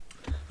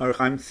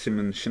Arachaim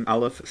Siman Shin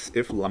Aleph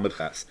If Lamed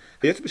Ches.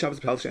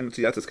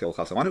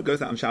 One who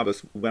goes out on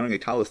Shabbos wearing a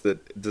talus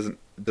that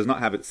does not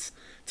have its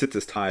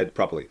tzitzis tied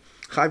properly.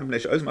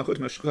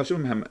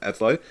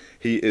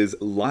 He is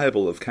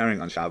liable of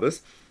carrying on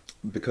Shabbos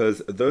because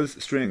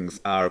those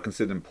strings are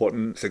considered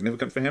important,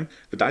 significant for him.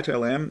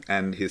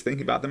 And he's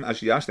thinking about them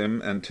as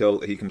them until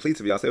he completes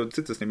the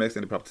tzitzis and he makes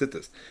any proper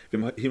tzitzis.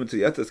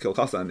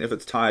 And if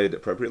it's tied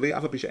appropriately,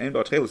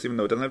 even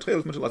though it doesn't have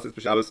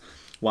trailers,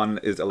 one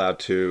is allowed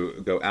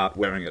to go out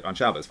wearing it on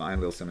Shabbos.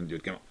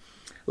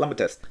 Lamba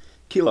test.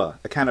 Kila,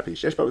 a canopy,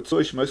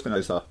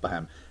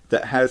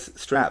 that has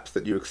straps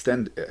that you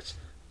extend it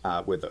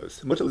with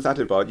those.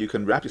 You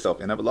can wrap yourself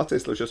in it,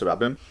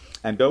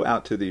 and go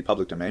out to the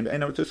public domain.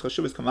 And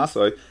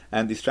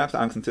these straps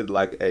aren't considered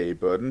like a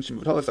burden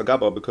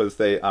because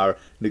they are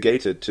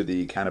negated to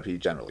the canopy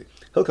generally.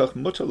 Therefore,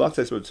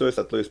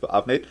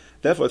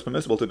 it's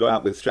permissible to go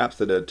out with straps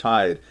that are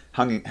tied,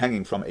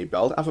 hanging from a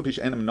belt,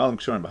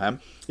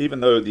 even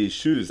though the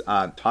shoes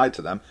aren't tied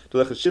to them,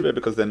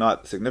 because they're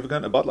not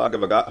significant,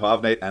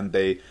 and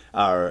they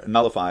are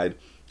nullified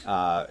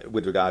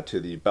with regard to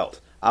the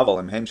belt. But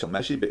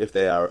if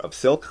they are of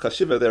silk,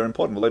 they're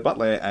important,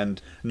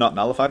 and not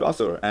nullified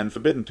also, and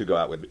forbidden to go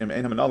out with,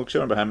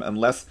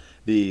 unless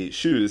the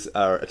shoes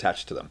are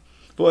attached to them.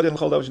 And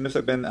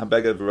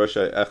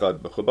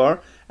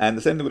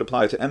the same thing would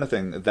apply to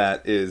anything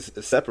that is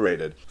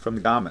separated from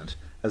the garment,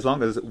 as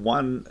long as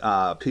one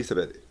piece of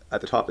it at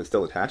the top is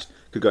still attached.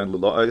 Could go in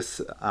lulois,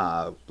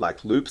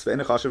 like loops,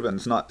 and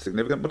it's not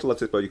significant,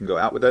 you can go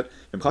out with it.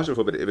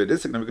 But if it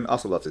is significant,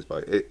 also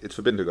it's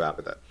forbidden to go out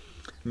with it.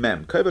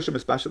 Mem,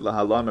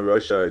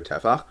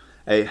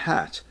 a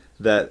hat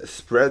that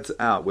spreads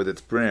out with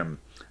its brim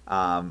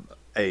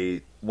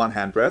a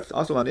one-hand breadth.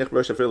 Also, it's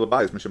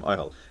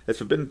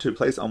forbidden to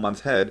place on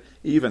one's head,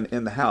 even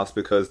in the house,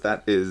 because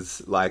that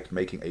is like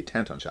making a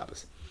tent on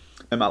Shabbos.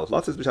 To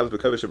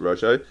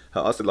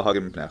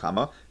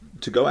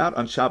go out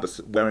on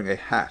Shabbos wearing a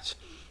hat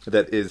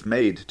that is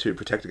made to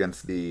protect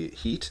against the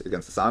heat,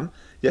 against the sun.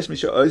 There are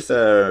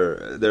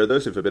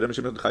those who forbid it.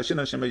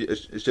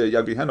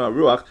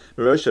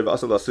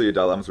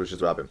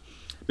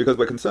 Because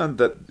we're concerned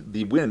that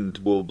the wind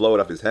will blow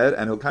it off his head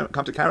and he'll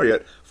come to carry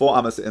it 4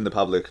 amos in the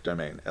public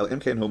domain.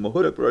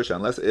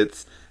 Unless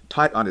it's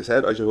tight on his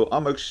head, or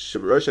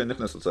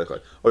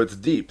it's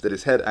deep, that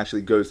his head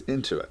actually goes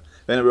into it.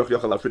 And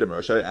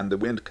the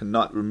wind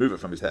cannot remove it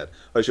from his head.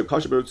 Or it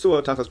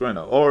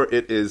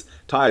is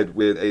tied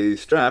with a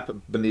strap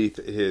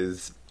beneath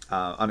his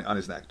on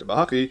his neck.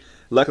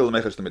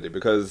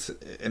 Because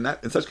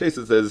in such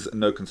cases there's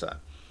no concern.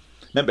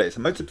 If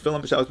someone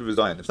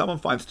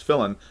finds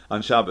tefillin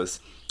on Shabbos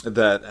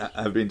that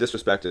have been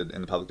disrespected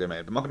in the public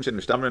domain, in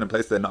a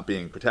place they're not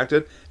being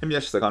protected,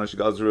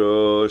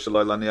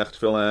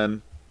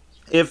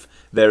 if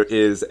there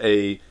is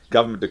a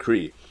government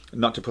decree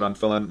not to put on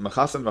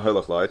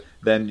tefillin,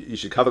 then you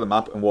should cover them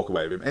up and walk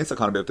away. If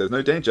there's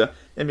no danger,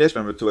 if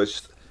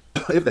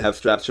they have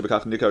straps,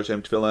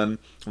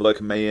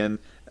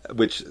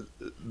 which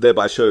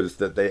thereby shows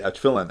that they are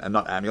tefillin and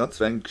not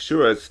amulets,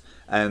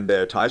 and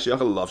they're tied,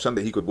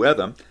 that he could wear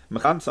them,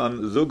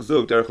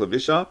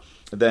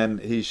 then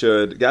he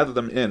should gather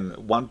them in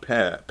one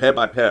pair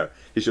by pair.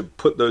 He should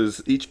put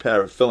each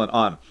pair of tefillin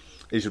on.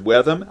 He should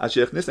wear them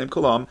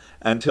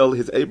until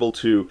he's able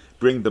to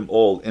bring them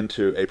all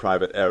into a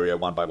private area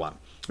one by one.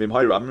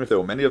 If there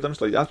were many of them,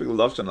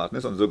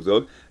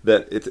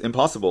 that it's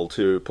impossible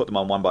to put them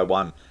on one by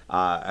one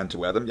and to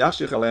wear them,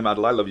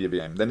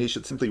 then he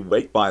should simply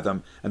wait by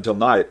them until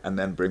night and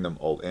then bring them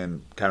all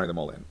in, carry them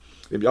all in.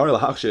 And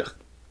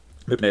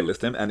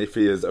if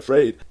he is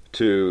afraid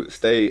to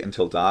stay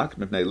until dark,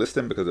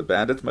 because of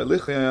bandits,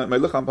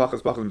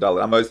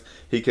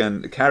 he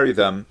can carry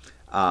them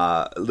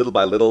little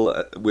by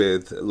little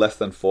with less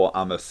than 4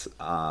 amos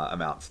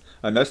amounts.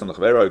 And give them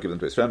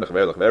to his friend,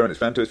 and his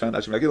friend to his friend,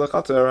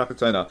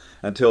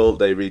 until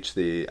they reach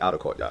the outer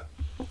courtyard.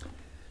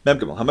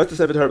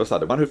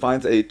 One who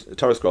finds a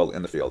Torah scroll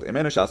in the field. If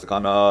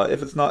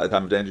it's not a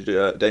time of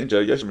danger,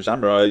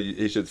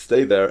 he should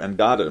stay there and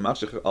guard it,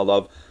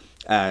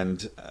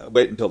 and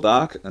wait until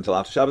dark, until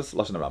after Shabbos,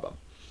 Lashon Rabbah.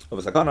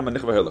 But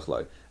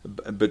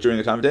during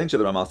a time of danger,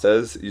 the Ramal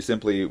says, you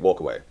simply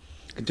walk away.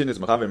 Continues,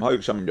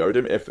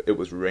 if it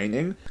was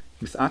raining,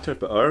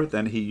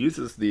 then he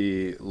uses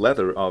the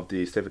leather of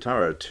the Sefer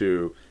Torah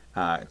to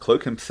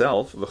cloak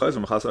himself,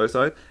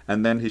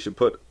 and then he should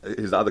put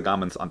his other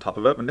garments on top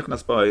of it,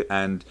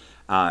 and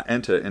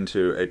enter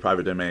into a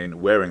private domain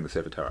wearing the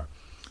Sefer Torah.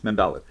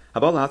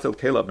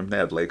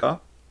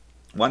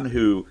 One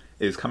who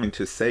is coming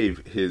to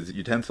save his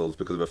utensils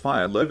because of a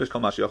fire,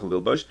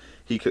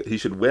 he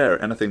should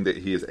wear anything that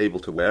he is able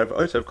to wear,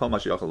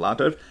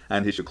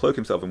 and he should cloak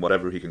himself in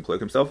whatever he can cloak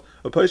himself,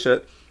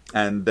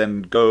 and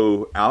then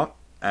go out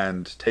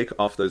and take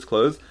off those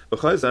clothes,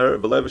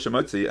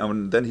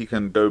 and then he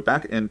can go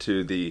back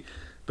into the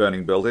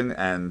burning building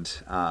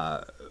and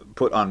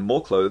put on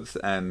more clothes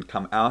and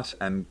come out,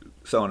 and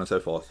so on and so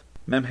forth.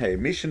 One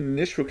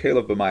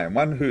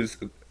whose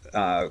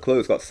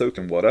clothes got soaked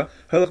in water,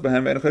 he can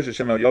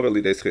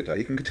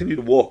continue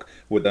to walk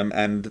with them,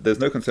 and there's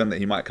no concern that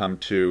he might come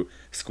to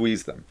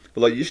squeeze them.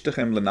 But he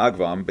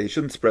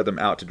shouldn't spread them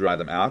out to dry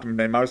them out,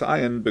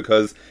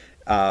 because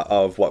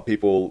of what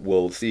people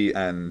will see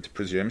and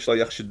presume. She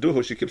keeps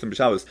them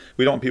b'Shabbos.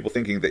 We don't want people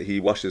thinking that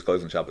he washed his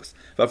clothes on Shabbos.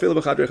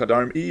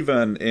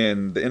 Even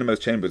in the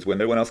innermost chambers where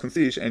no one else can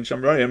see,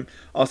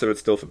 also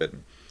it's still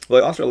forbidden.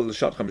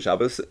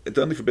 It's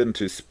only forbidden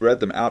to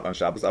spread them out on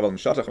Shabbos. But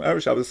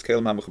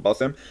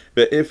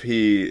if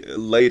he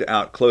laid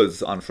out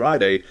clothes on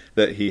Friday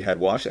that he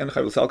had washed,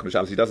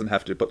 he doesn't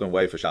have to put them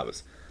away for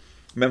Shabbos.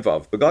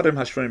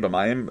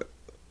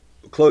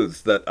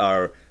 Clothes that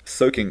are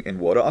soaking in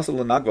water,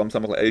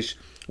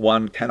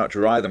 one cannot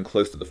dry them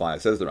close to the fire,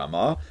 says the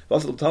Ramah,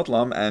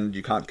 and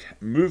you can't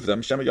move them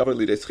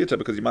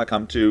because you might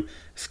come to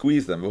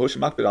squeeze them,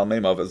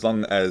 as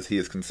long as he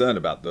is concerned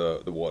about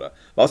the water.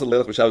 It's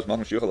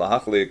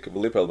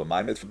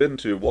forbidden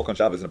to walk on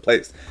Shabbos in a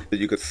place that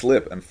you could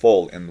slip and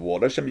fall in the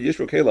water,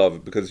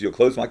 because your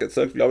clothes might get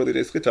soaked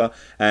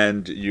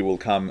and you will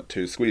come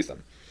to squeeze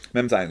them.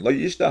 A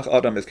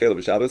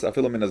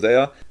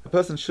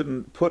person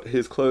shouldn't put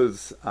his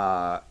clothes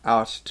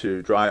out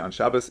to dry on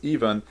Shabbos,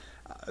 even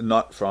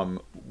not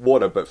from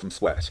water but from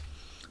sweat.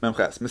 One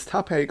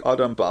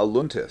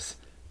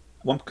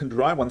can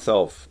dry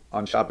oneself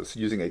on Shabbos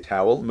using a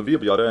towel,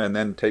 and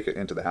then take it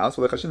into the house.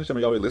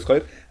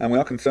 And we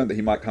are concerned that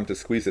he might come to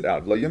squeeze it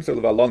out. One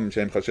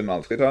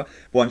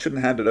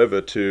shouldn't hand it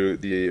over to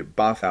the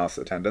bathhouse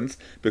attendants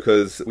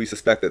because we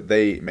suspect that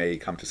they may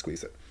come to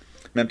squeeze it.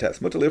 It's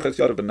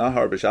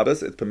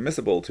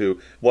permissible to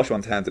wash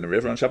one's hands in a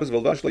river on Shabbos,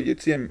 as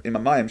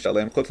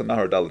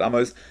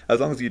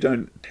long as you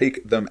don't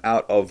take them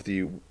out of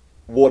the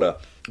water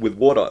with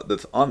water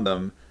that's on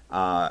them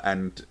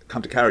and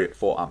come to carry it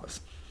for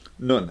Amos.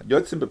 A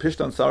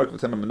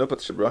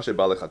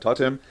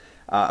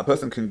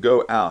person can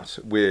go out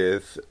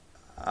with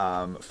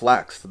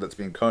flax that's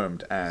been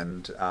combed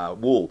and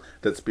wool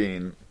that's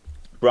been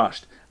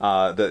brushed,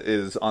 that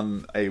is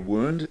on a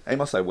wound, when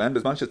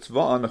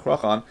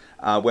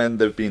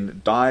they've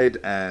been dyed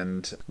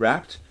and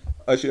wrapped,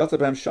 or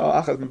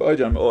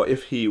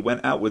if he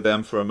went out with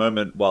them for a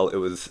moment while it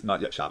was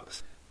not yet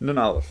Shabbos.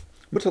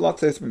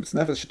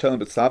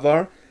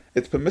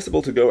 It's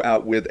permissible to go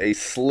out with a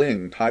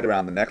sling tied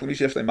around the neck.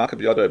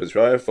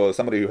 For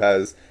somebody who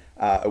has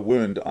a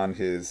wound on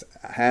his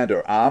hand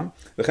or arm,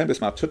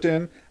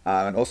 and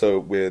also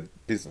with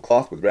pieces of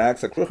cloth with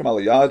rags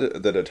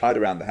that are tied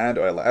around the hand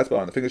or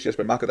on the fingers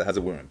that has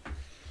a wound.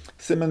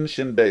 Siman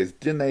Shin Beis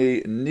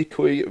Dinei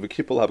Nikui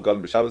v'Kippur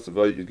Havgadim b'Shabbos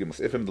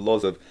v'Yud the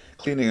laws of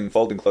cleaning and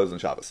folding clothes on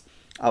Shabbos.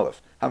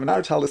 Aleph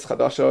Hamanar Talis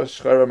Chadasha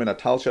Shchera Min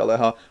Atal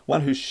She'aleha, one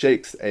who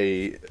shakes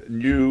a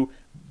new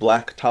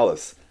black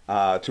talis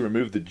to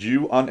remove the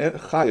dew on it,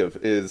 chayav,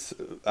 is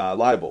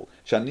liable.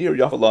 Shanir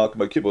yavalak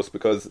kibus,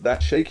 because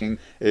that shaking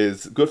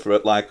is good for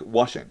it, like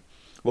washing.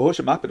 And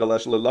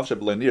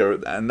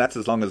that's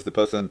as long as the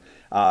person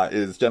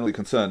is generally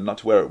concerned not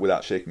to wear it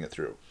without shaking it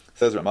through.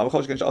 Says and all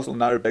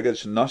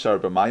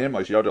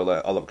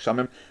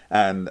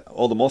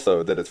the more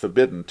so that it's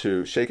forbidden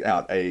to shake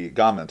out a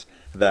garment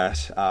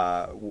that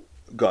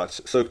got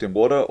soaked in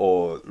water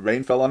or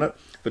rain fell on it.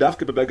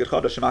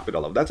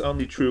 That's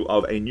only true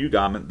of a new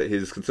garment that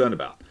he's concerned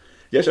about.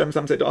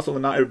 Some say that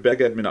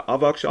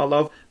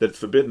it's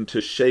forbidden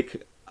to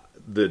shake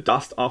the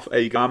dust off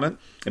a garment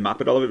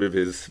if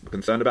he's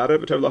concerned about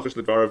it,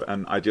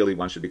 and ideally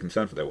one should be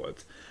concerned for their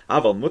words.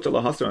 But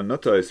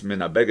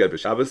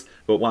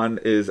one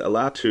is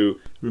allowed to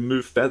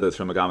remove feathers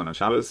from a garment on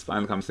Shabbos.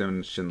 Finally comes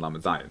in Shin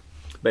Lamed Zayin.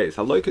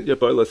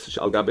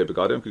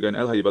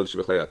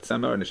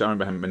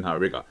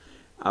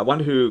 One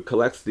who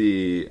collects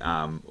the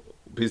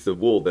pieces of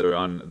wool that are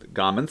on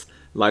garments,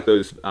 like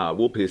those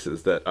wool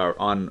pieces that are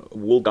on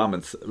wool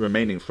garments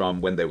remaining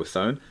from when they were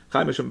sewn,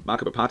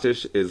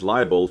 is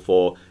liable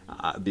for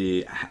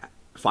the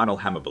final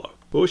hammer blow.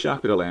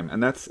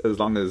 And that's as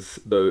long as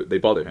though they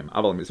bother him.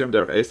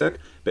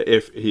 But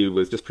if he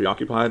was just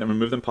preoccupied and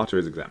removed them, Potter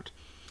is exempt.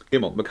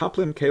 One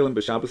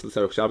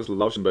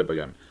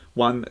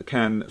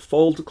can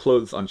fold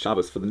clothes on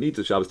Shabbos for the needs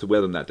of Shabbos to wear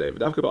them that day.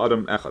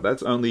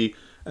 That's only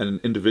an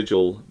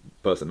individual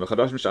person.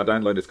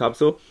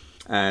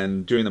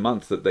 And during the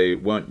months that they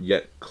weren't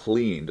yet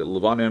cleaned,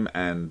 levanim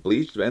and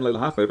bleached,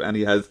 and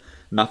he has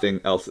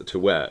nothing else to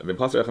wear.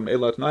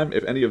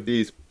 If any of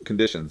these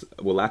conditions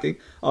were lacking,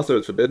 also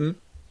it's forbidden.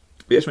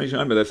 There's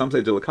some say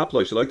that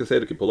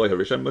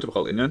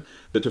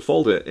to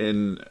fold it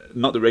in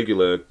not the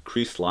regular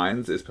creased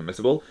lines is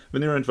permissible.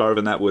 And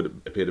that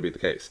would appear to be the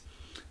case.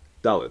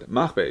 Daled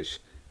machbesh,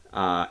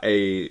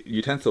 a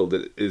utensil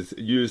that is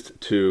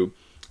used to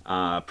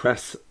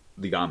press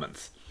the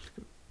garments.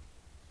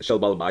 Shel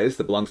balbayis,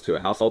 that belongs to a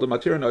householder.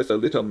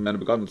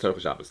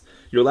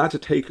 You're allowed to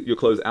take your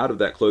clothes out of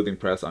that clothing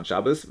press on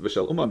Shabbos. If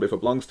it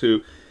belongs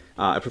to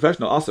a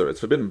professional also,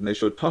 it's forbidden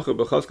because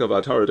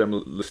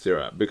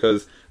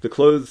the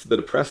clothes that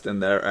are pressed in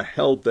there are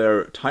held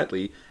there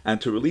tightly,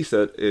 and to release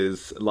it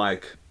is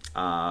like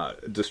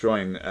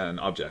destroying an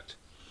object.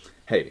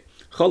 Hey,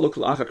 a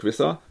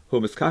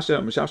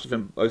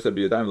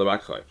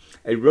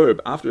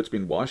robe, after it's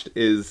been washed,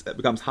 it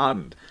becomes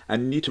hardened,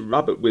 and you need to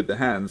rub it with the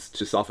hands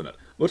to soften it.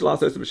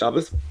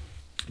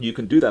 You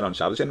can do that on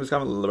Shabbos,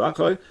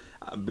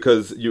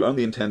 because you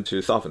only intend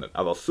to soften it.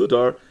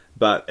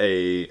 But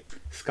a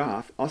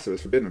scarf also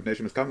is forbidden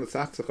because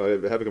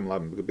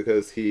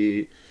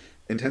he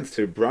intends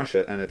to brush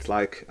it, and it's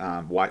like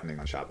whitening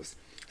on Shabbos.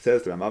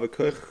 Says the Ramav,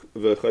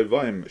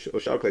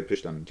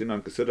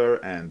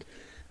 and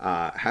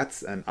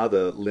hats and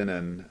other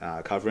linen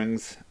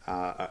coverings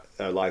are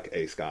like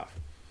a scarf.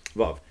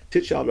 Vav,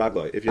 titshal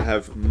ragloy, if you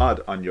have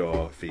mud on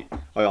your feet,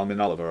 or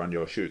on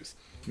your shoes.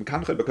 You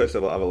can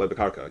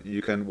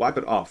wipe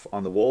it off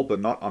on the wall, but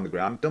not on the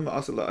ground.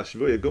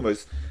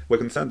 We're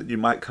concerned that you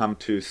might come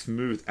to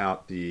smooth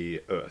out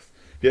the earth.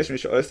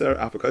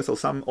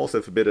 Some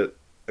also forbid it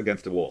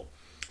against the wall.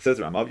 Says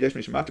Ramav,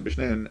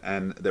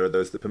 and there are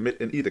those that permit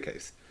in either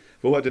case.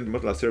 And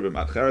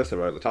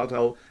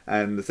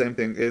the same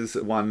thing is,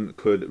 one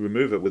could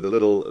remove it with a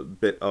little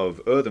bit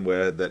of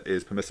earthenware that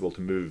is permissible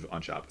to move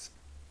on Shabbos.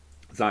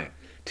 Zion.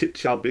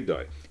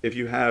 If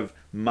you have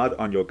mud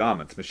on your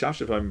garments, you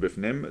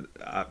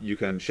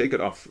can shake it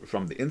off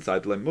from the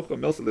inside,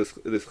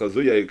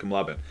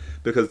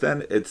 because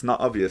then it's not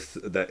obvious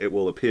that it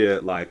will appear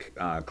like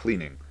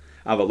cleaning.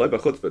 But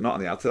not on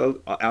the outside.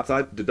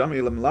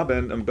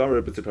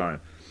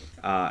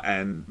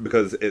 And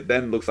because it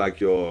then looks like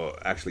you're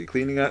actually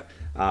cleaning it,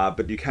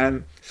 but you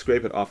can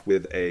scrape it off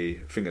with a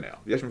fingernail.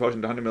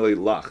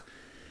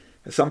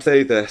 Some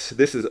say that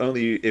this is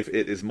only if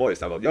it is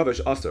moist.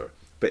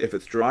 But if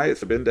it's dry, it's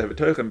forbidden to have a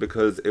tochen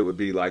because it would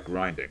be like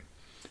grinding.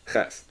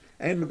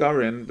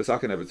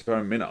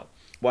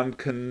 One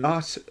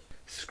cannot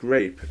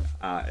scrape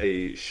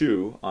a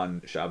shoe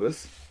on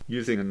Shabbos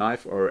using a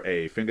knife or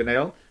a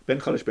fingernail, ben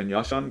cholish ben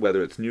yashan,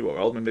 whether it's new or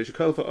old,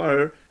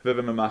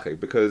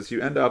 because you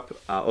end up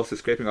also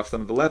scraping off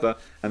some of the leather,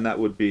 and that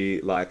would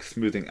be like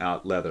smoothing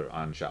out leather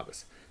on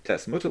Shabbos. You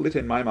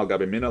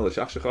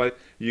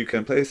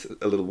can place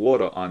a little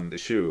water on the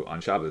shoe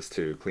on Shabbos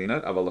to clean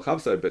it,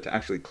 but to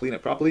actually clean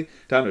it properly,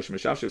 it means to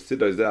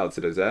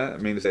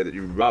say that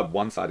you rub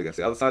one side against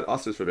the other side.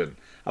 Also is forbidden.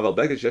 But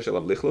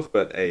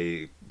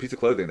a piece of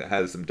clothing that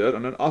has some dirt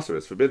on it also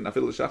is forbidden,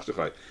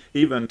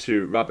 even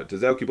to rub it,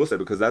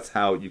 because that's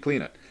how you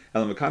clean it.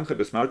 But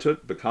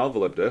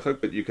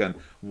you can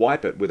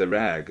wipe it with a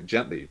rag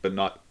gently, but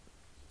not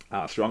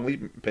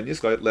strongly,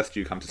 lest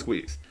you come to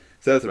squeeze.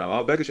 Says the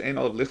Rama,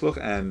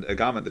 and a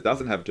garment that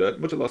doesn't have dirt,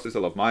 you can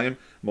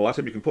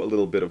put a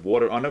little bit of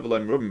water on it, but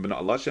not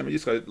a lot,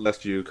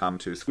 lest you come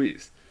to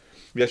squeeze.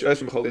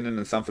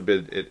 And some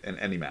forbid it in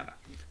any manner.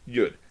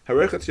 Yud.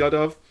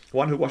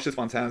 One who washes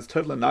one's hands,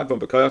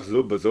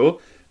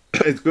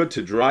 it's good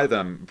to dry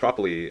them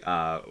properly,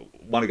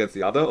 one against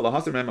the other,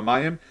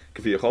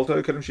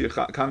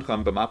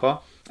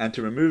 and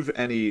to remove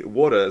any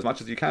water as much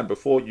as you can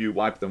before you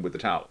wipe them with the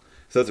towel.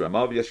 Says the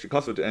Ramav,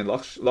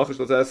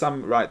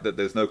 some write that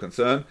there's no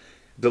concern.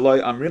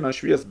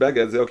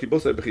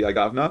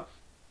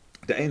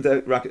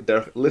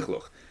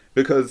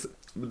 Because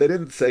they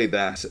didn't say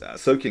that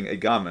soaking a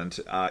garment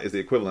is the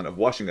equivalent of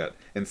washing it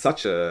in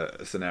such a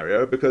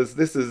scenario, because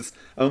this is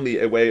only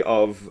a way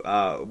of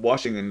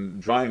washing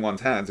and drying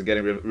one's hands and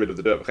getting rid of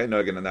the dirt,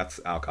 and that's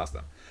our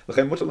custom.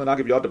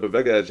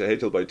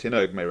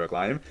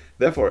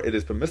 Therefore, it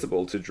is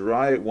permissible to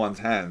dry one's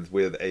hands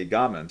with a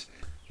garment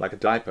like a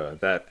diaper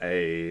that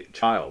a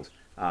child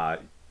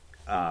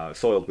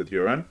soiled with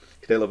urine,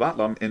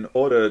 in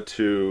order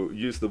to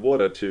use the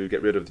water to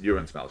get rid of the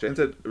urine smell.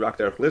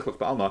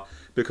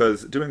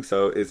 Because doing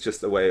so is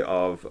just a way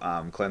of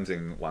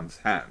cleansing one's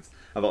hands.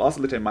 But it's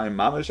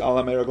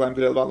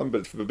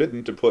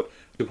forbidden to pour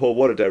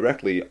water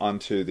directly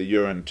onto the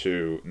urine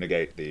to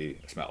negate the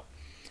smell.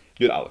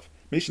 Yud Aleph.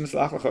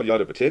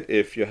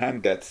 If your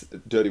hand gets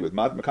dirty with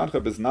mud, you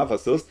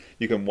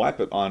can wipe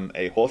it on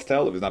a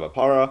horsetail of a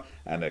para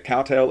and a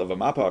cowtail of a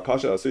mapa,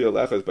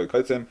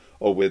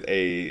 or with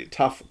a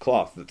tough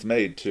cloth that's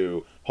made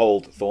to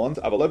hold thorns,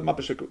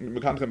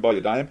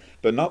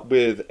 but not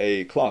with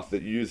a cloth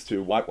that you use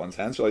to wipe one's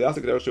hands, so that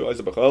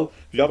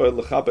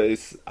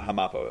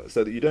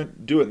you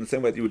don't do it in the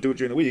same way that you would do it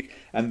during the week,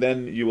 and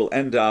then you will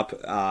end up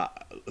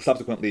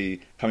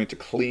subsequently coming to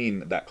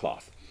clean that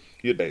cloth.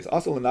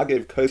 Also,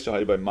 it's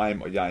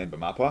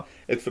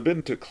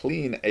forbidden to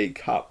clean a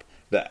cup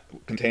that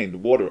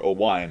contained water or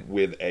wine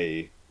with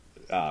a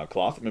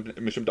cloth,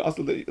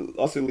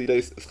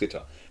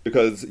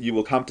 because you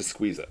will come to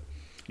squeeze it.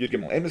 It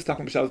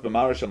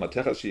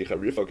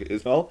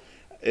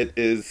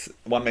is,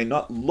 one may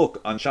not look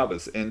on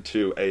Shabbos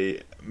into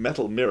a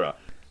metal mirror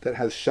that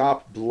has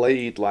sharp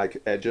blade-like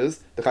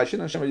edges, because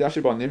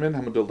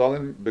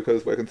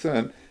we're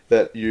concerned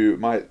that you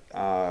might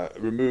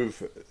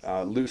remove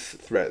loose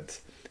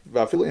threads.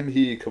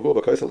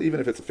 Even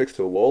if it's affixed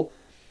to a wall.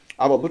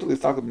 But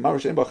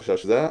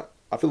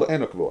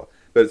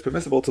it's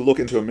permissible to look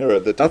into a mirror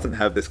that doesn't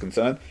have this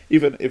concern,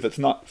 even if it's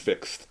not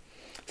fixed.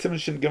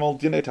 If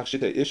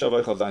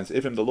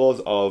in the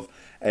laws of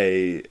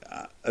a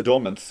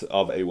adornments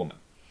of a woman.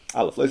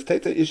 A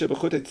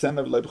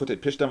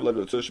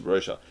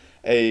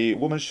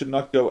woman should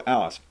not go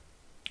out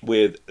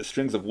with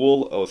strings of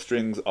wool or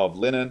strings of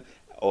linen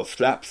or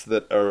straps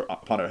that are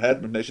upon her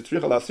head,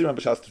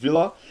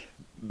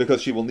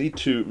 because she will need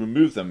to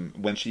remove them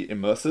when she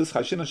immerses,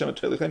 and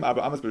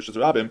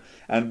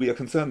we are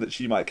concerned that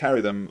she might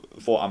carry them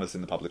 4 amas in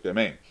the public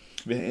domain.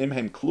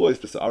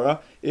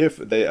 If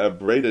they are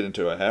braided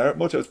into her hair,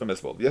 motor is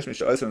permissible.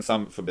 And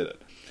some forbid it.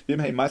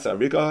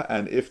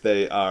 And if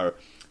they are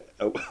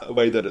a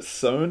way that it's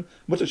sewn,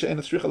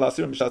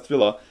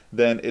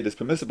 then it is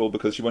permissible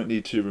because she won't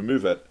need to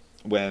remove it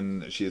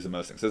when she is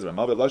immersing. Says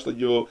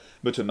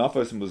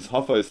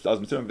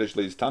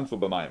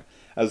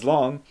as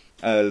long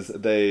as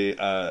they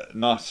are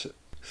not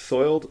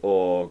soiled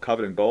or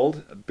covered in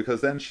gold,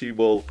 because then she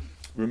will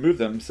remove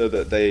them so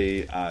that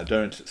they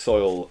don't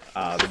soil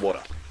the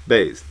water.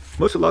 Bays.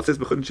 Moshe Lot says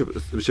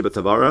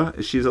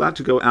she's allowed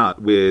to go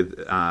out with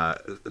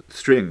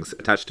strings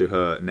attached to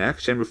her neck,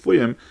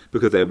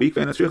 because they are weak,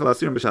 and she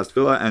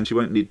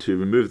won't need to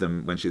remove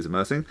them when she's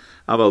immersing.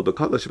 But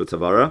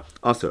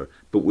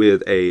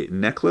with a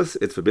necklace,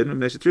 it's forbidden,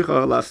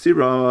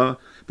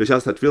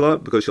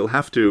 because she'll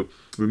have to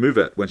remove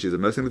it when she's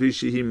immersing,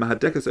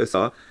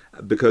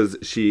 because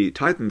she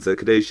tightens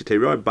it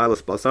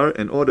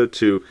in order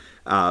to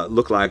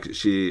look like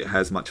she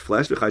has much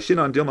flesh. And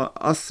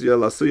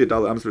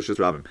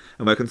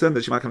we're concerned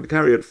that she might come to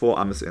carry it 4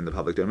 amas in the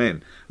public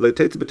domain.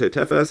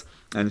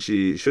 And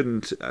she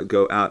shouldn't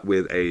go out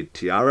with a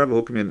tiara,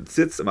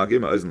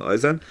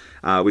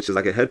 which is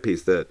like a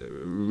headpiece that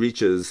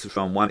reaches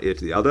from one ear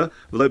to the other.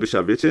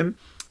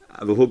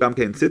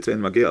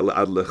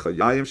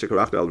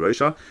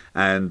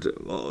 And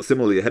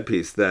similarly a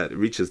headpiece that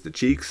reaches the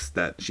cheeks,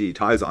 that she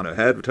ties on her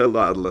head,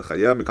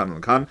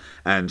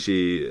 and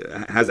she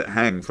has it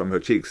hang from her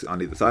cheeks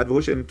on either side.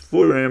 In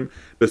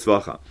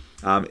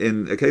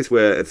a case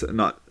where it's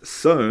not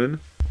sewn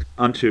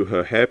onto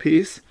her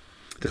hairpiece,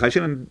 because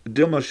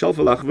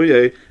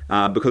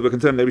we're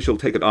concerned maybe she'll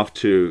take it off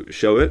to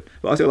show it,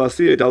 and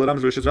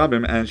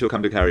she'll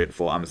come to carry it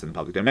 4 amas in the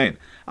public domain.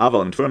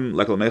 But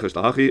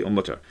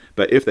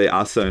if they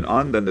are sewn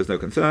on, then there's no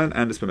concern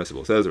and it's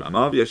permissible. Says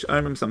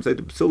Ramav, some say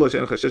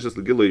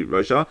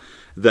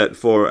that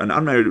for an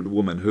unmarried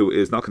woman who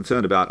is not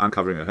concerned about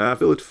uncovering her hair,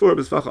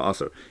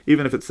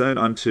 even if it's sewn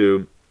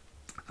onto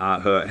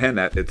her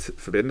hairnet, it's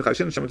forbidden,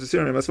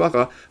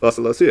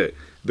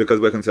 because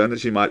we're concerned that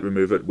she might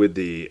remove it with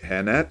the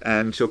hairnet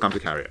and she'll come to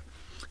carry it.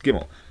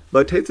 Gimel.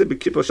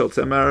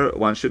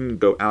 One shouldn't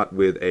go out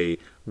with a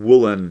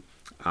woolen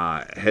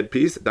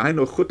headpiece.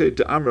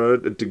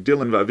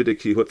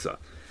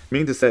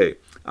 Meaning to say,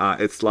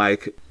 it's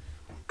like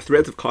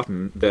threads of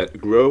cotton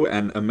that grow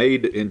and are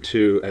made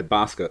into a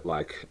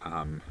basket-like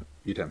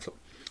utensil.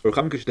 And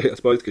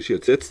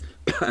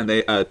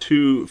they are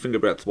 2 finger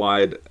breadths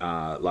wide,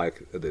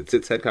 like the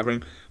tzitz head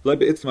covering.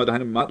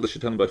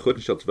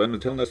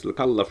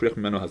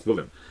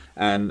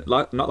 And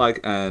not like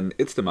an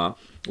itztama,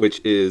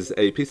 which is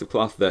a piece of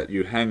cloth that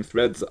you hang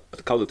threads,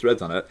 colored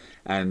threads on it,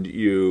 and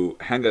you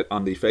hang it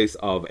on the face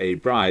of a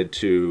bride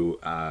to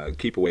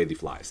keep away the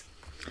flies.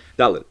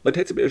 Dalit. A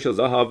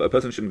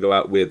person shouldn't go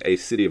out with a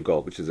city of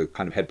gold, which is a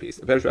kind of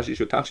headpiece. Rashi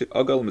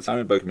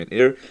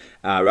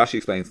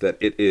explains that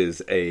it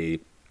is a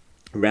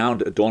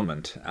round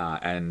adornment,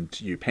 and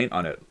you paint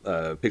on it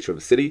a picture of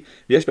a city.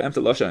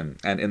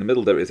 And in the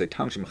middle there is a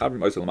tang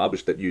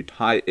that you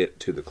tie it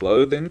to the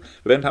clothing.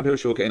 And Rabbi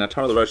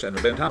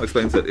Tam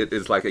explains that it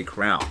is like a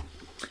crown.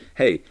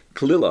 Hey,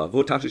 Kalila,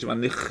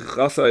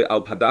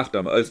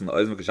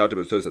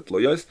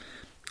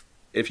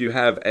 if you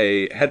have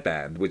a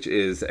headband, which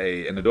is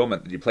an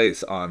adornment that you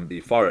place on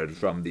the forehead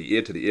from the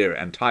ear to the ear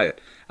and tie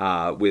it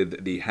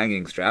with the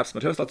hanging straps,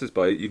 you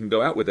can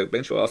go out with it.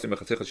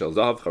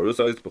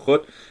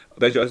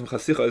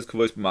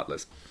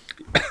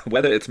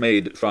 Whether it's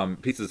made from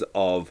pieces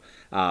of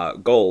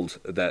gold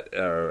that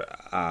are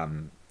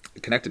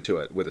connected to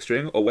it with a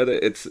string, or whether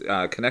it's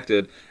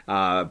connected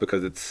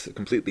because it's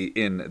completely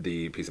in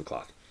the piece of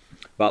cloth.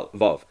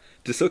 Vav.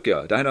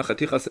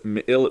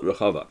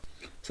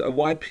 So a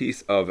wide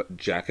piece of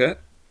jacket.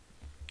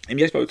 If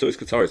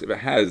it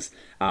has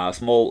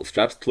small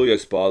straps,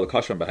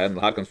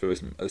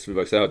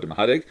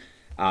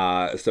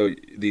 so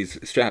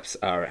these straps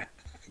are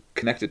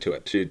connected to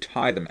it to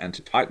tie them and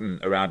to tighten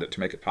around it to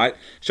make it tight.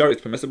 Sure,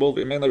 it's permissible,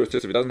 but mainly if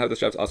it doesn't have the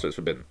straps, also it's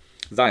forbidden.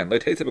 Zion,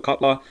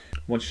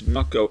 one should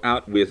not go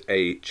out with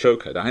a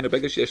choker,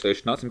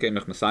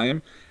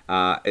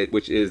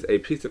 which is a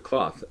piece of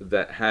cloth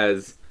that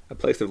has a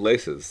place of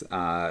laces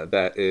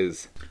that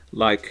is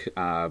like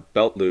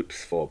belt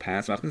loops for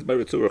pants,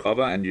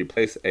 and you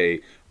place a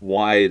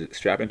wide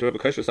strap into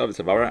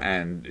it,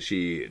 and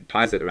she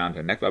ties it around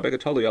her neck,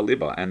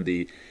 and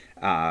the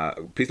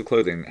piece of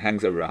clothing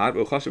hangs over her heart,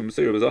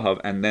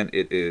 and then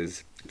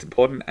it's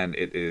important and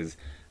it is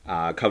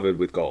covered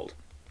with gold.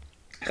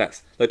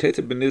 Ches.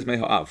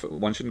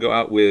 One shouldn't go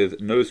out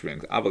with nose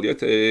rings. You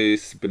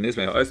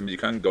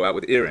can't go out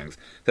with earrings.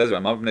 Because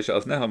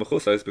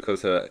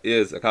her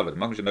ears are covered.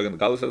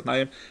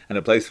 And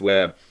a place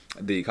where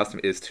the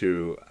custom is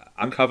to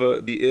uncover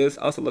the ears.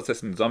 Also,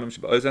 it's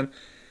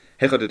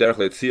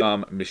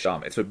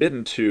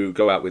forbidden to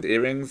go out with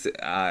earrings,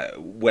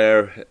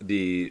 where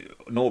the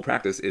normal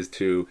practice is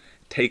to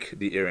take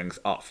the earrings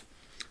off.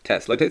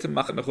 Test.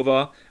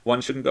 One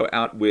shouldn't go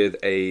out with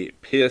a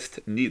pierced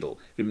needle.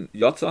 And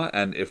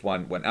if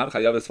one went out,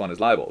 one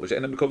is liable.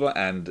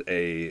 And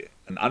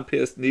an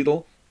unpierced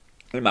needle,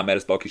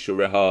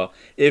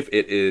 if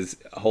it is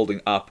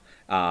holding up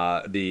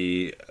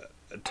the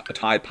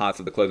tied parts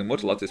of the clothing,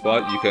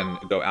 you can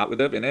go out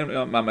with it. And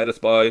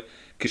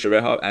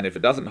if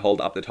it doesn't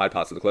hold up the tied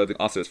parts of the clothing,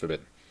 also is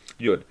forbidden.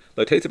 Yud.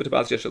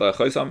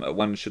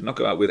 One should not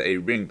go out with a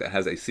ring that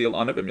has a seal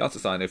on it.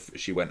 If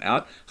she went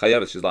out,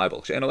 she's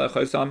liable.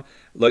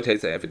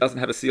 If it doesn't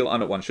have a seal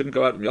on it, one shouldn't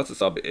go out.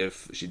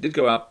 If she did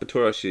go out,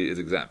 she is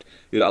exempt.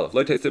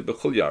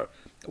 Yud.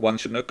 One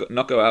should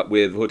not go out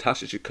with it's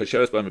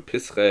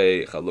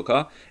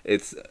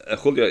a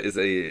chulya is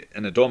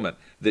an adornment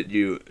that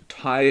you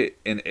tie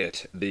in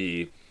it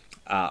the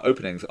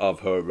openings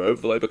of her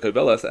robe,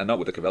 and not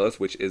with the kavelas,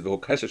 which is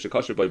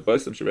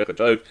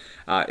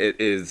it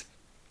is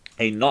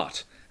a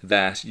knot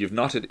that you've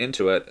knotted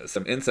into it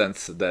some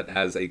incense that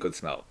has a good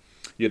smell.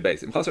 If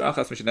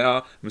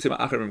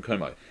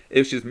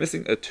she's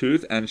missing a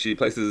tooth and she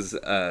places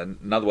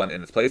another one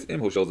in its place,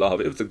 if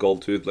it's a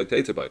gold tooth,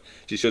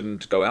 she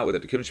shouldn't go out with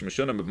it. Since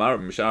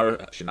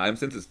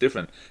it's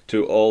different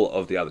to all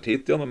of the other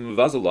teeth,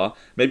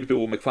 maybe people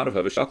will make fun of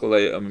her,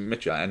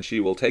 and she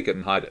will take it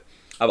and hide it.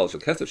 But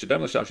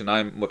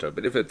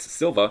if it's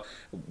silver,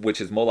 which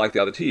is more like the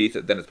other teeth,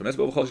 then it's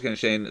permissible. And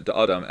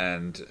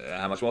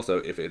how much more so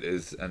if it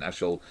is an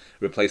actual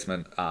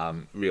replacement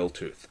real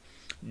tooth.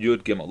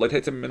 Yud Gimel. One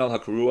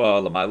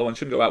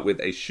shouldn't go out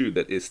with a shoe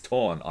that is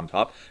torn on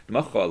top,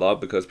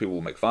 because people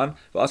will make fun.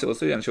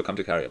 And she'll come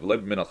to carry it.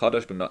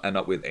 And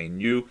not with a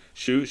new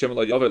shoe,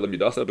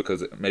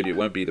 because maybe it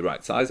won't be the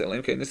right size.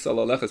 Unless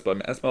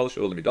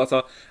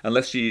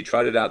she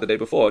tried it out the day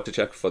before to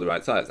check for the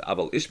right size.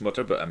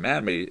 But a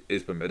man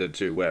is permitted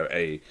to wear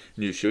a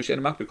new shoe,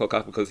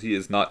 because he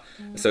is not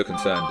so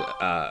concerned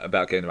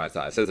about getting the right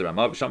size. Says the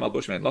Ramah,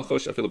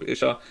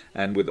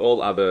 and with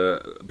all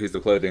other pieces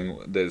of clothing,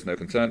 there's no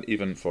concern,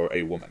 even for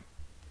a woman.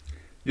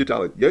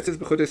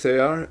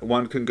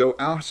 One can go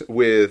out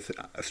with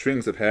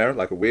strings of hair,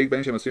 like a wig,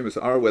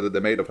 whether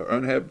they're made of her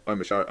own hair,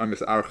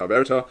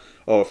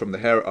 or from the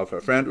hair of her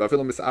friend,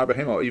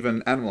 or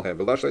even animal hair.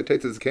 As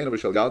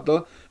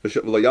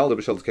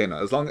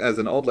long as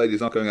an old lady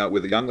is not going out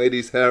with a young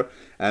lady's hair,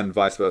 and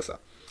vice versa.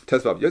 You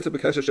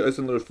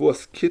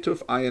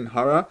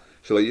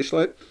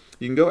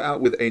can go out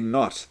with a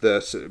knot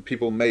that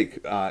people make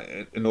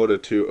in order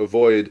to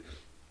avoid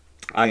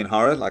ayin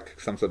hara, like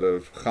some sort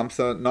of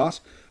chamsa knot,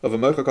 of a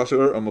mocha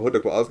kashur or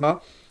mahudak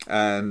ba'azna,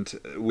 and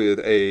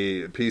with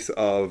a piece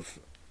of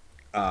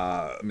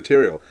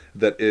material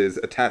that is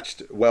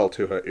attached well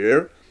to her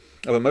ear,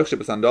 of a mocha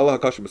b'sandala,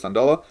 hakashur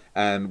b'sandala,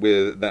 and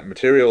with that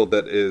material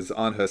that is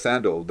on her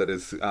sandal, that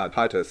is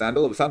tied to her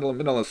sandal, of a sandal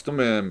minal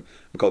stumim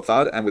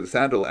mkoltzad, and with a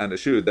sandal and a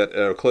shoe that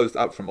are closed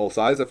up from all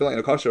sides. I feel like in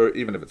a kosher,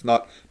 even if it's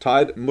not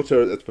tied,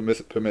 mutter, it's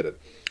permitted.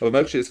 Of a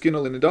mocha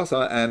iskinol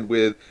inidasa, and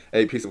with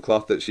a piece of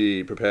cloth that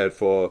she prepared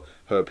for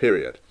her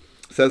period.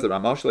 Says the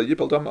Ramash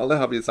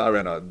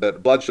that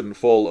blood shouldn't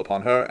fall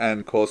upon her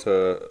and cause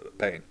her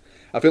pain.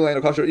 I feel like in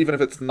a kosher, even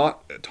if it's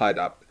not tied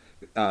up,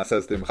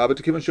 says the Mechaber,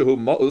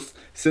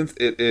 since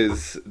it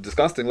is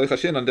disgusting, we're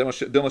not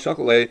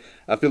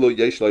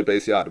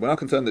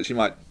concerned that she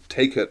might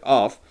take it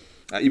off,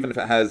 even if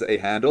it has a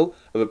handle,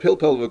 of a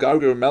pilpil, of a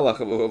gargur melach,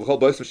 of a whole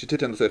boast of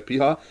shititin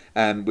piha,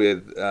 and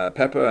with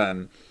pepper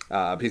and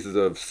pieces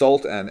of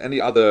salt and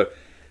any other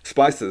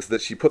spices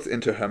that she puts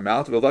into her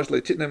mouth,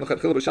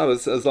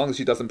 as long as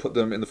she doesn't put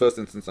them in the first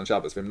instance on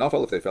Shabbos.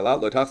 If they fell out,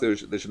 they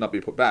should not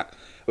be put back.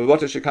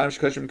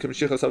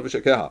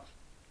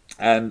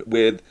 And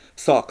with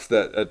socks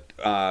that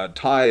are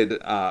tied,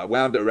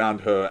 wound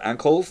around her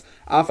ankles,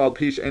 even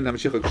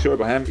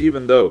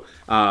though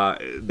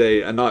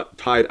they are not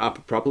tied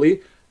up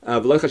properly,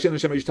 we're not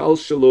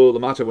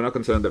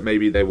concerned that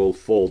maybe they will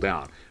fall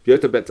down.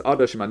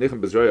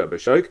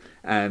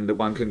 And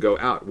one can go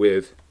out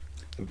with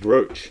a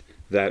brooch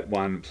that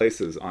one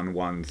places on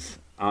one's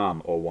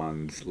arm or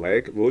one's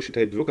leg, as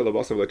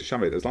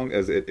long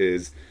as it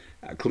is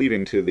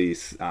cleaving to the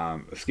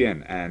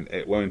skin and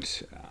it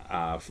won't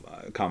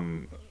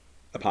come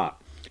apart.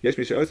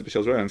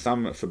 And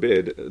some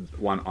forbid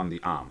one on the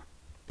arm.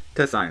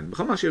 Any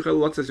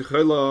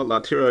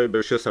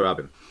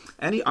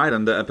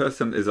item that a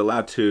person is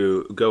allowed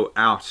to go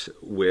out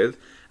with,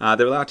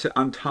 they're allowed to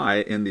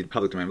untie in the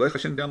public domain.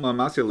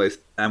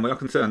 And we're not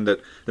concerned that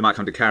they might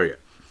come to carry it.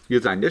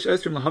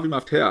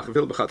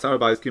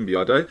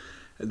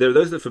 there are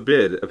those that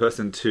forbid a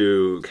person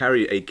to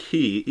carry a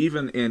key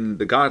even in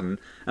the garden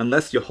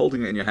unless you're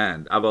holding it in your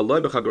hand,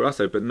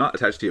 but not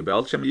attached to your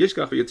belt,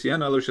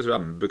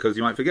 because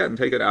you might forget and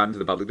take it out into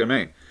the public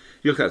domain.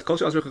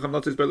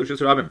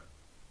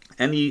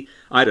 Any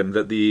item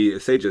that the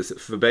sages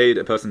forbade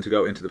a person to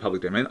go into the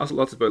public domain,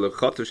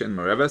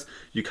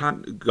 you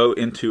can't go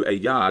into a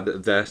yard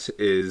that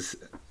is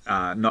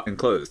not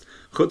enclosed.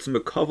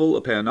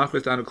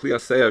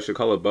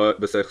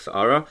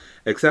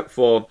 Except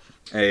for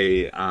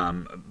a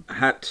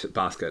hat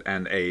basket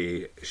and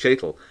a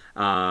shaitel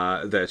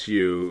that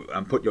you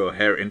put your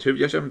hair into.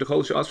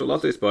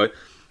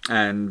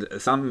 And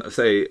some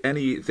say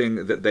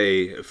anything that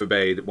they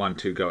forbade one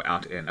to go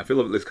out in. I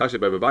feel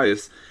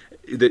that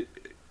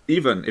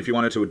even if you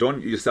wanted to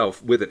adorn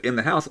yourself with it in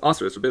the house,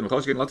 also it's forbidden.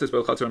 And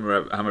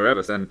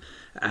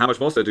how much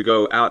more so to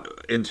go out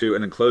into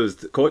an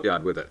enclosed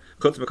courtyard with it,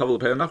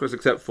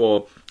 except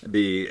for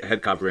the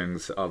head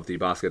coverings of the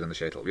basket and the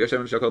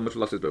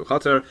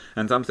shaitel.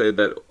 And some say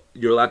that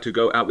you're allowed to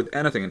go out with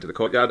anything into the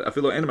courtyard,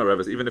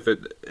 even if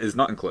it is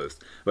not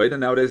enclosed.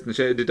 Nowadays,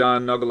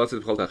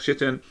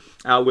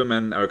 our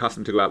women are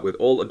accustomed to go out with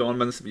all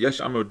adornments, and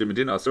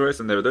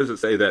there are those that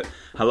say that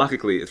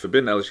halakhically it's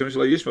forbidden,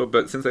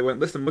 but since they won't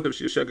listen,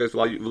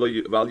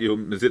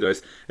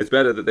 it's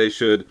better that they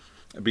should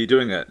be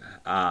doing it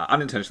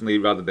unintentionally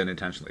rather than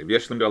intentionally.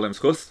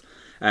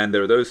 And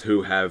there are those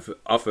who have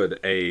offered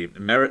a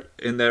merit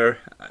in their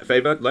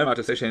favor,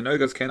 to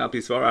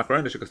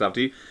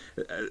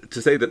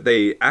say that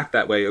they act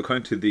that way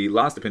according to the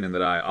last opinion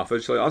that I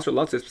offered,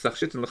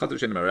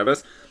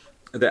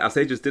 that our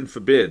sages didn't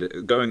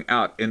forbid going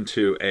out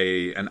into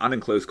an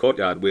unenclosed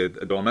courtyard with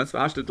adornments.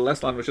 Nowadays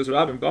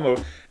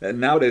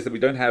that we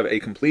don't have a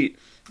complete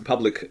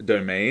public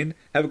domain,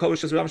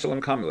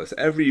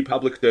 every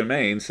public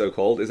domain,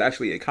 so-called, is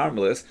actually a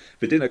carmelis,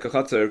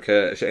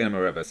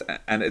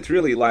 and it's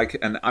really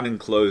like an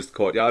unenclosed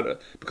courtyard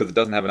because it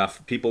doesn't have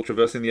enough people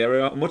traversing the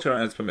area, and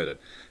it's permitted.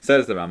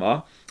 Says the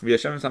Ramah,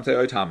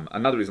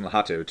 another reason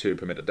to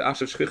permit it.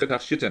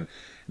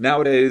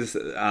 Nowadays,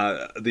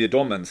 the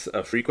adornments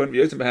are frequent,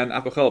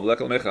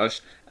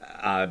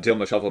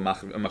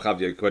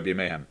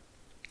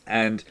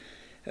 and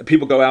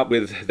people go out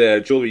with their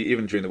jewelry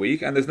even during the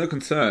week, and there's no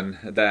concern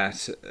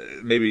that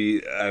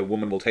maybe a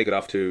woman will take it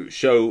off to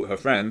show her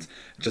friends,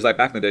 just like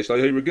back in the day. Because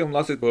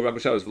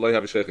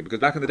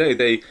back in the day,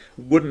 they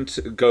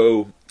wouldn't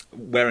go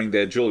wearing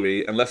their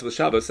jewelry unless it was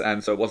Shabbos,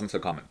 and so it wasn't so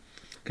common.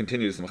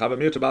 Continues. However, a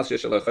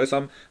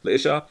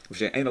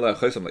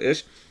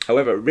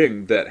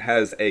ring that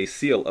has a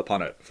seal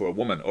upon it for a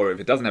woman, or if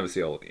it doesn't have a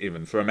seal,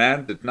 even for a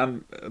man, that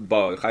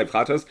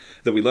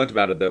we learned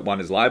about it, that one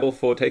is liable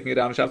for taking it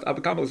down in Shabbos.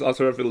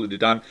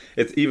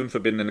 It's even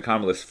forbidden in the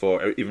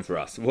Carmelis even for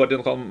us. And the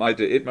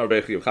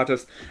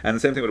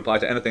same thing would apply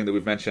to anything that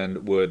we've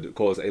mentioned would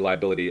cause a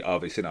liability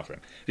of a sin offering.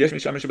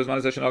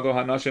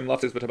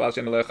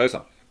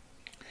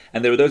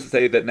 And there are those who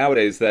say that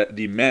nowadays that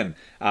the men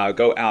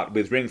go out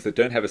with rings that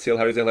don't have a seal,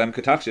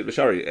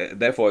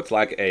 therefore it's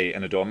like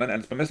an adornment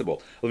and it's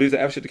permissible. And the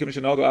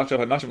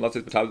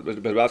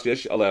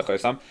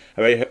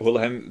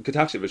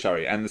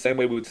same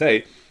way we would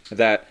say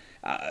that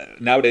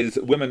nowadays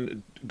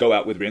women go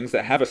out with rings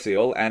that have a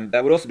seal, and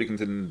that would also be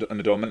considered an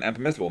adornment and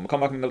permissible.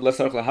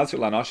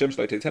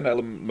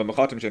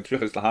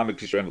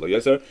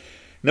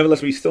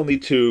 Nevertheless, we still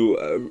need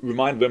to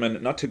remind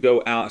women not to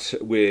go out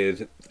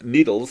with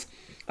needles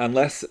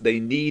unless they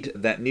need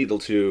that needle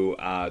to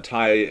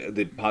tie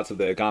the parts of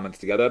their garments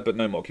together, but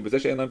no more. Because the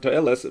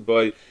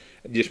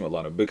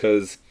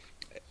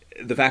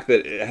fact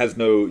that it has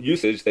no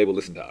usage, they will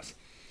listen to us.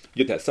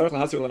 We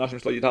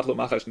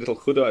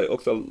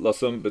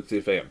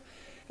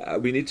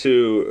need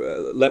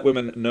to let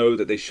women know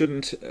that they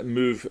shouldn't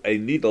move a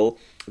needle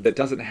that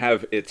doesn't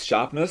have its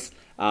sharpness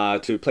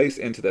to place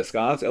into their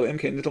scarves, unless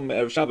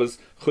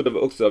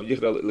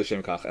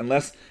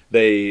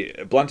they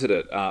blunted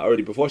it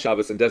already before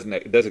Shabbos and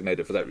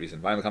designated for that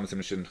reason.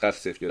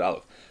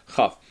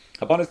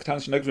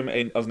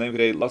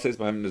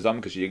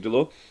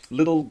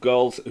 Little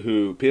girls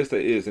who pierce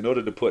their ears in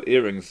order to put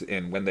earrings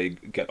in when they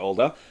get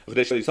older, and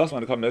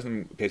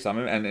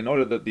in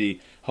order that the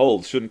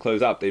holes shouldn't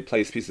close up, they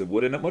place pieces of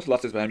wood in it. You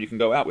can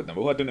go out with them.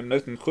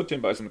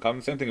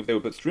 Same thing if they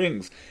would put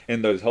strings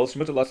in those holes.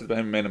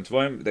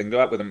 They can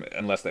go out with them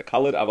unless they're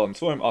colored.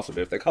 Also,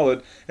 if they're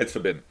colored, it's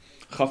forbidden.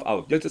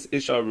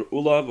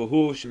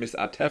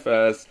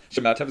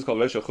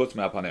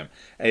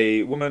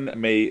 A woman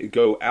may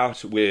go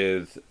out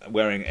with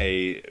wearing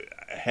a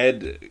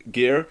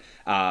headgear,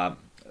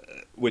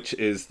 which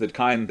is the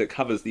kind that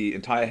covers the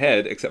entire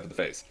head except for the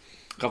face.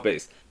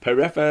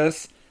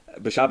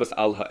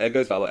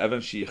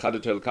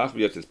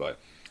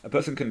 A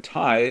person can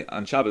tie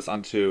on Shabbos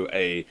onto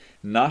a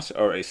nut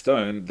or a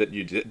stone that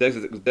you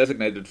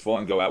designated for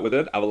and go out with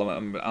it.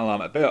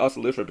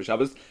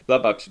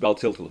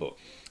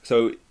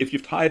 So if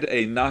you've tied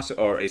a nut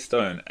or a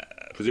stone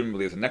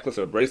presumably as a necklace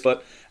or a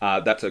bracelet,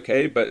 that's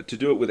okay. But to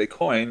do it with a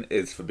coin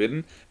is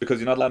forbidden because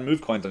you're not allowed to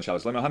move coins on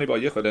Shabbos.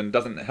 And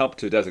doesn't help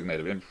to designate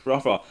it. In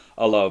Rafa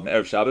Allah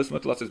Erev Shabbos,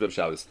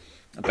 Shabbos.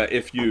 But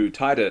if you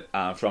tied it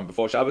from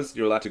before Shabbos,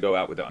 you're allowed to go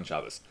out with it on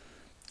Shabbos.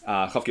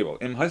 If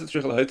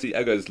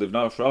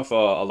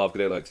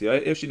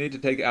she needed to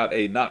take out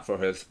a nut for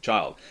her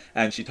child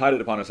and she tied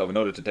it upon herself in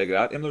order to take it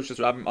out,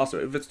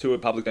 if it's to a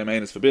public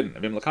domain, it's forbidden.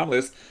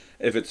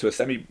 If it's to a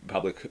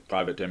semi-public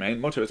private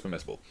domain, motor is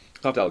permissible.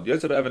 A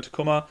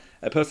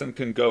person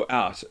can go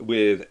out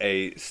with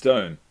a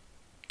stone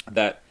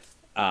that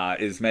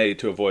is made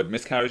to avoid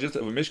miscarriages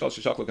of a mishkal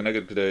sheshaklo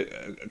keneged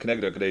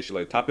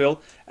kadei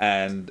tapil,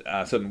 and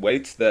certain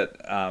weights that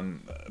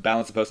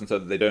balance a person so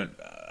that they don't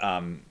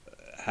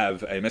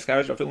have a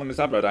miscarriage, or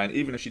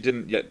even if she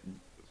didn't yet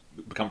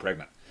become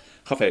pregnant.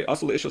 It's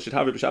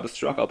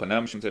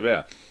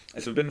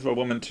forbidden for a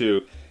woman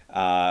to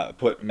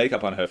put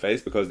makeup on her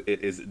face because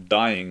it is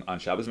dying on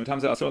Shabbos.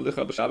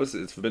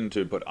 It's forbidden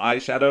to put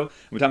eyeshadow,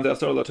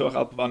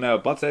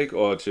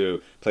 or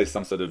to place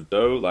some sort of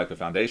dough like a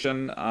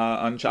foundation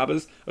on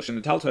Shabbos. The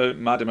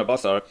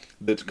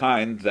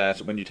kind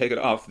that when you take it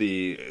off,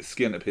 the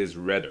skin appears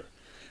redder.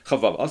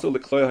 Also,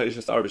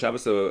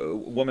 so a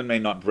woman may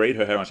not braid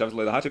her hair on Shabbos,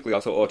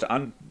 also, or to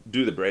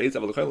undo the braids,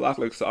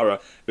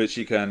 but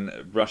she can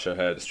brush her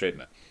hair to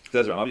straighten it.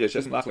 Says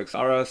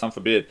some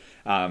forbid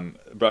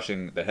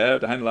brushing the hair.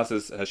 To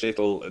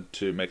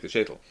make the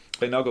shetel.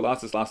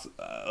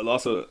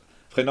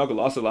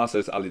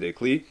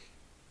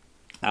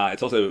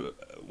 It's also,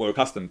 we're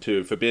accustomed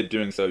to forbid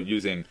doing so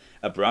using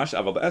a brush,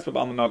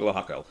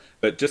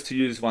 but just to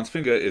use one's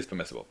finger is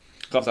permissible.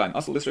 It's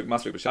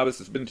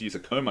forbidden to use a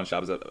comb on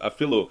Shabbos.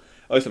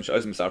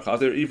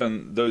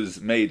 Even those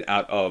made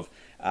out of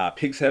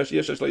pig's hair,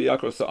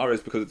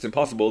 because it's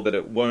impossible that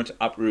it won't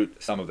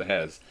uproot some of the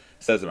hairs.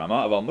 Says the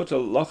Rama, but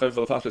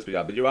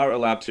you are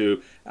allowed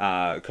to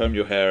comb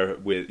your hair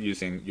with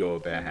using your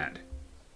bare hand.